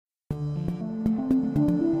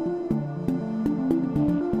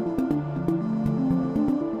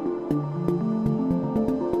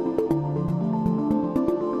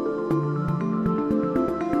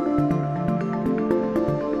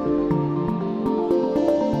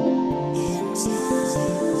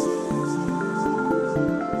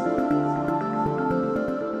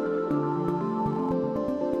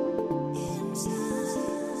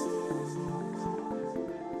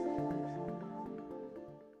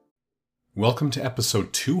Welcome to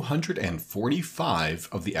episode 245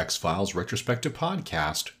 of the X-Files Retrospective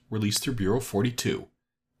Podcast, released through Bureau 42.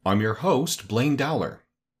 I'm your host, Blaine Dowler.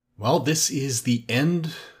 Well, this is the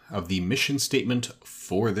end of the mission statement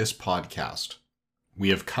for this podcast. We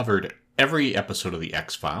have covered every episode of the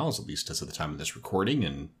X-Files, at least as of the time of this recording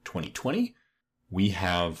in 2020. We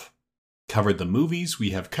have covered the movies,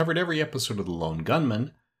 we have covered every episode of The Lone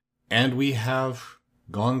Gunmen, and we have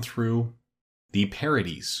gone through the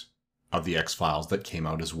parodies of the X-Files that came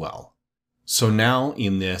out as well. So now,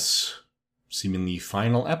 in this seemingly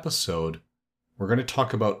final episode, we're going to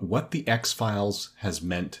talk about what the X-Files has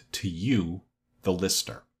meant to you, the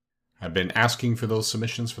listener. I've been asking for those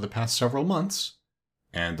submissions for the past several months,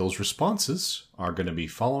 and those responses are going to be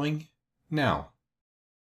following now.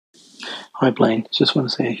 Hi Blaine, just want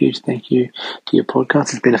to say a huge thank you to your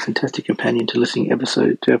podcast. It's been a fantastic companion to listening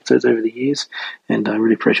to episodes over the years, and I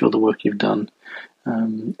really appreciate all the work you've done.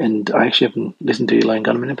 And I actually haven't listened to your Lone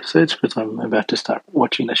Gunmen episodes because I'm about to start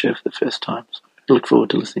watching the show for the first time. So I look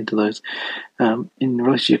forward to listening to those. In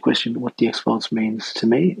relation to your question, what the X-Files means to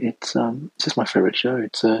me, it's just my favourite show.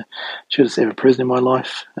 It's a show that's ever present in my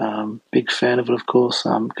life. Big fan of it, of course.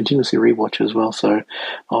 Continuously rewatch it as well. So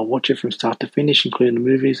I'll watch it from start to finish, including the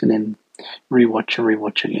movies, and then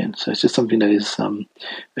rewatch again. So it's just something that is a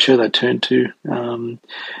show that I turn to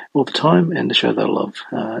all the time, and a show that I love.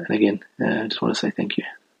 And again, I just want to say thank you.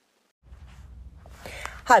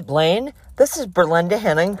 Hi, Blaine. This is Berlinda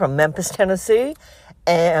Henning from Memphis, Tennessee.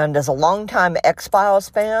 And as a longtime X-Files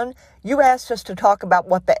fan, you asked us to talk about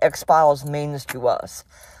what the X-Files means to us.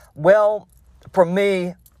 Well, for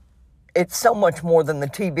me, it's so much more than the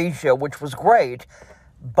TV show, which was great,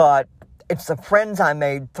 but it's the friends I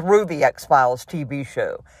made through the X-Files TV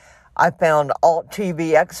show. I found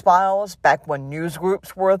alt-TV X-Files back when news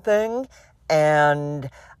groups were a thing, and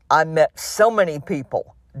I met so many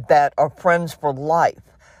people that are friends for life.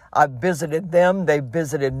 I've visited them, they've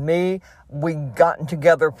visited me. We've gotten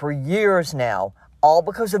together for years now, all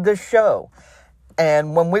because of this show.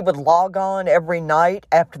 And when we would log on every night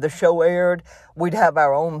after the show aired, we'd have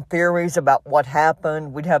our own theories about what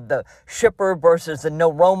happened. We'd have the Shipper versus the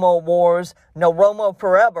No Romo wars, No Romo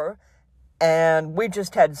forever. And we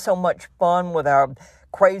just had so much fun with our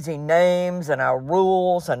crazy names and our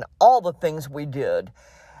rules and all the things we did.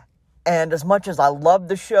 And as much as I love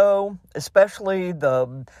the show, especially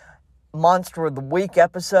the Monster of the Week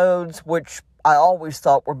episodes, which I always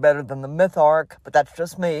thought were better than the Myth Arc, but that's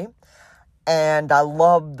just me. And I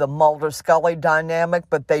love the Mulder-Scully dynamic,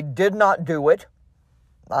 but they did not do it.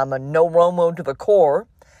 I'm a no Romo to the core.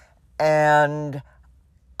 And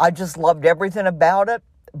I just loved everything about it.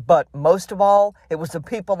 But most of all, it was the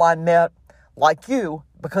people I met, like you,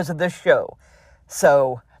 because of this show.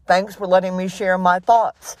 So thanks for letting me share my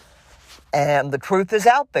thoughts. And the truth is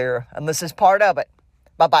out there, and this is part of it.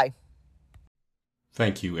 Bye-bye.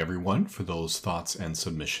 Thank you, everyone, for those thoughts and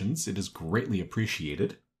submissions. It is greatly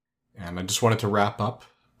appreciated. And I just wanted to wrap up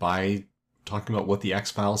by talking about what the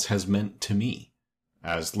X-Files has meant to me.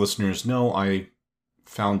 As listeners know, I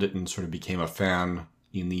found it and sort of became a fan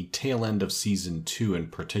in the tail end of Season 2 and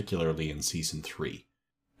particularly in Season 3.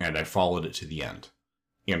 And I followed it to the end.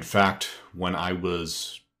 In fact, when I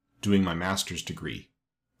was doing my master's degree,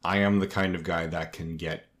 I am the kind of guy that can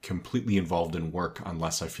get completely involved in work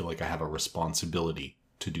unless I feel like I have a responsibility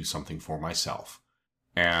to do something for myself.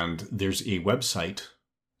 And there's a website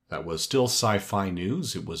that was still Sci-Fi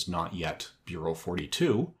News. It was not yet Bureau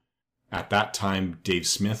 42. At that time, Dave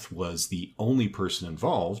Smith was the only person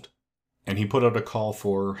involved, and he put out a call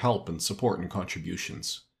for help and support and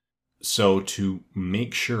contributions. So to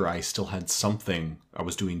make sure I still had something I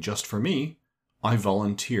was doing just for me, I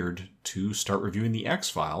volunteered to start reviewing the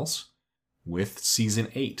X-Files with Season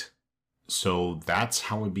 8. So that's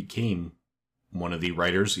how I became one of the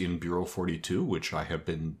writers in Bureau 42, which I have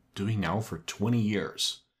been doing now for 20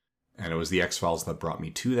 years. And it was the X-Files that brought me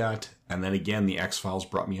to that. And then again, the X-Files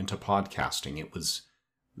brought me into podcasting. It was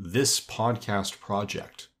this podcast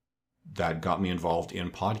project that got me involved in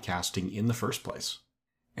podcasting in the first place.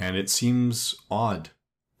 And it seems odd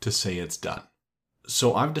to say it's done.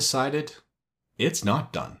 So I've decided it's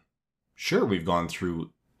not done. Sure, we've gone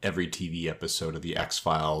through every TV episode of the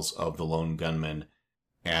X-Files, of The Lone Gunmen,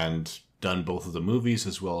 and done both of the movies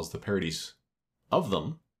as well as the parodies of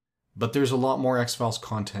them. But there's a lot more X-Files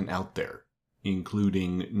content out there,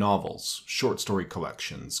 including novels, short story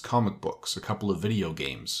collections, comic books, a couple of video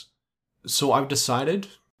games. So I've decided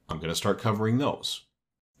I'm going to start covering those.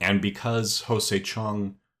 And because Jose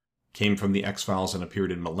Chung came from the X-Files and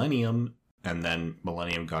appeared in Millennium, and then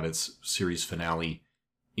Millennium got its series finale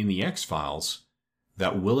in the X-Files,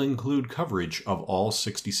 that will include coverage of all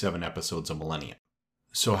 67 episodes of Millennium.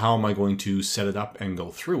 So how am I going to set it up and go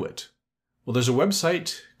through it? Well, there's a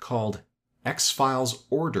website called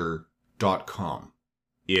xfilesorder.com.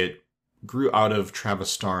 It grew out of Travis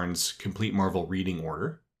Starn's Complete Marvel Reading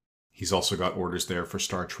Order. He's also got orders there for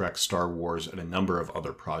Star Trek, Star Wars, and a number of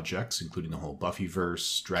other projects, including the whole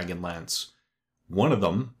Buffyverse, Dragonlance. One of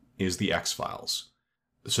them is the X-Files.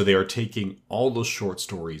 So they are taking all those short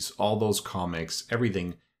stories, all those comics,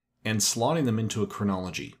 everything, and slotting them into a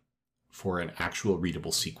chronology for an actual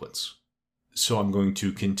readable sequence. So I'm going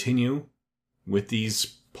to continue with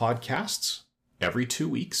these podcasts every 2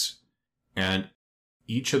 weeks, and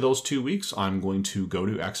each of those 2 weeks I'm going to go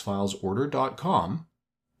to xfilesorder.com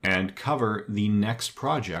and cover the next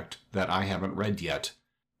project that I haven't read yet.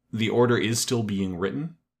 The order is still being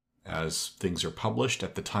written as things are published.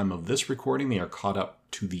 At the time of this recording, they are caught up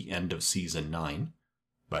to the end of Season 9,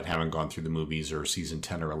 but haven't gone through the movies or Season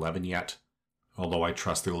 10 or 11 yet, although I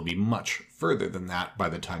trust they will be much further than that by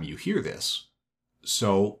the time you hear this.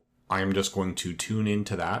 So I am just going to tune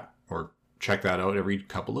into that, or check that out every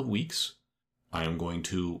couple of weeks. I am going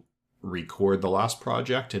to record the last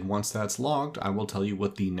project, and once that's logged, I will tell you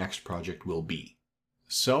what the next project will be.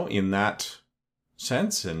 So in that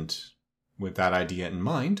sense, and with that idea in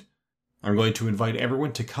mind, I'm going to invite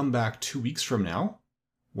everyone to come back 2 weeks from now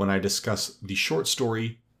when I discuss the short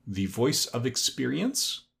story, The Voice of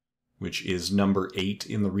Experience, which is number 8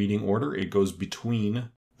 in the reading order. It goes between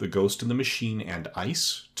The Ghost in the Machine and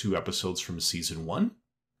Ice, 2 episodes from Season 1.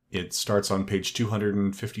 It starts on page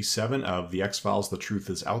 257 of The X-Files: The Truth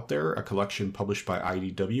Is Out There, a collection published by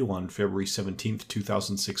IDW on February 17th,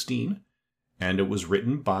 2016, and it was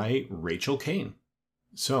written by Rachel Kane.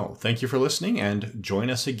 So, thank you for listening, and join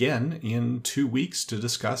us again in 2 weeks to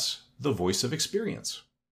discuss The Voice of Experience.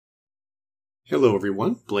 Hello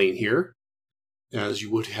everyone, Blaine here. As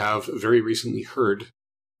you would have very recently heard,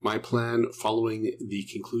 my plan following the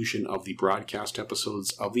conclusion of the broadcast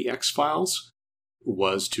episodes of The X-Files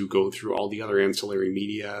was to go through all the other ancillary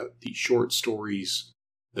media, the short stories,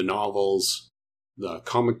 the novels, the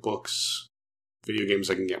comic books, video games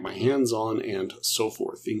I can get my hands on, and so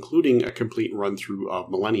forth, including a complete run-through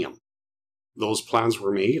of Millennium. Those plans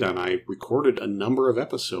were made, and I recorded a number of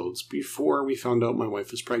episodes before we found out my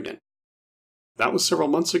wife was pregnant. That was several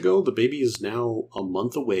months ago. The baby is now a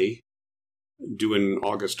month away, due in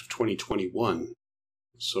August of 2021.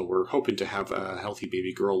 So we're hoping to have a healthy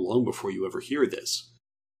baby girl long before you ever hear this.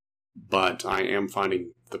 But I am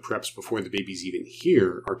finding the preps before the baby's even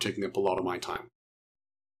here are taking up a lot of my time.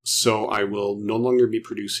 So I will no longer be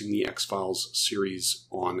producing the X-Files series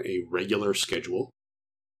on a regular schedule.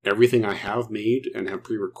 Everything I have made and have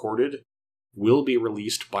pre-recorded will be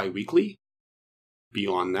released bi-weekly.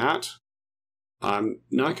 Beyond that, I'm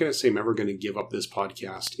not going to say I'm ever going to give up this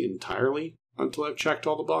podcast entirely until I've checked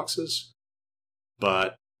all the boxes.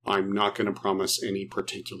 But I'm not going to promise any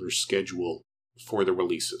particular schedule for the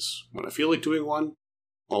releases. When I feel like doing one,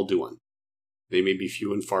 I'll do one. They may be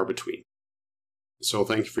few and far between. So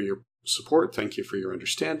thank you for your support, thank you for your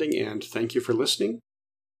understanding, and thank you for listening.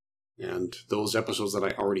 And those episodes that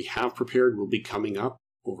I already have prepared will be coming up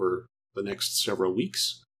over the next several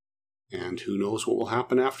weeks. And who knows what will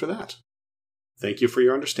happen after that. Thank you for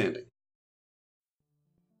your understanding.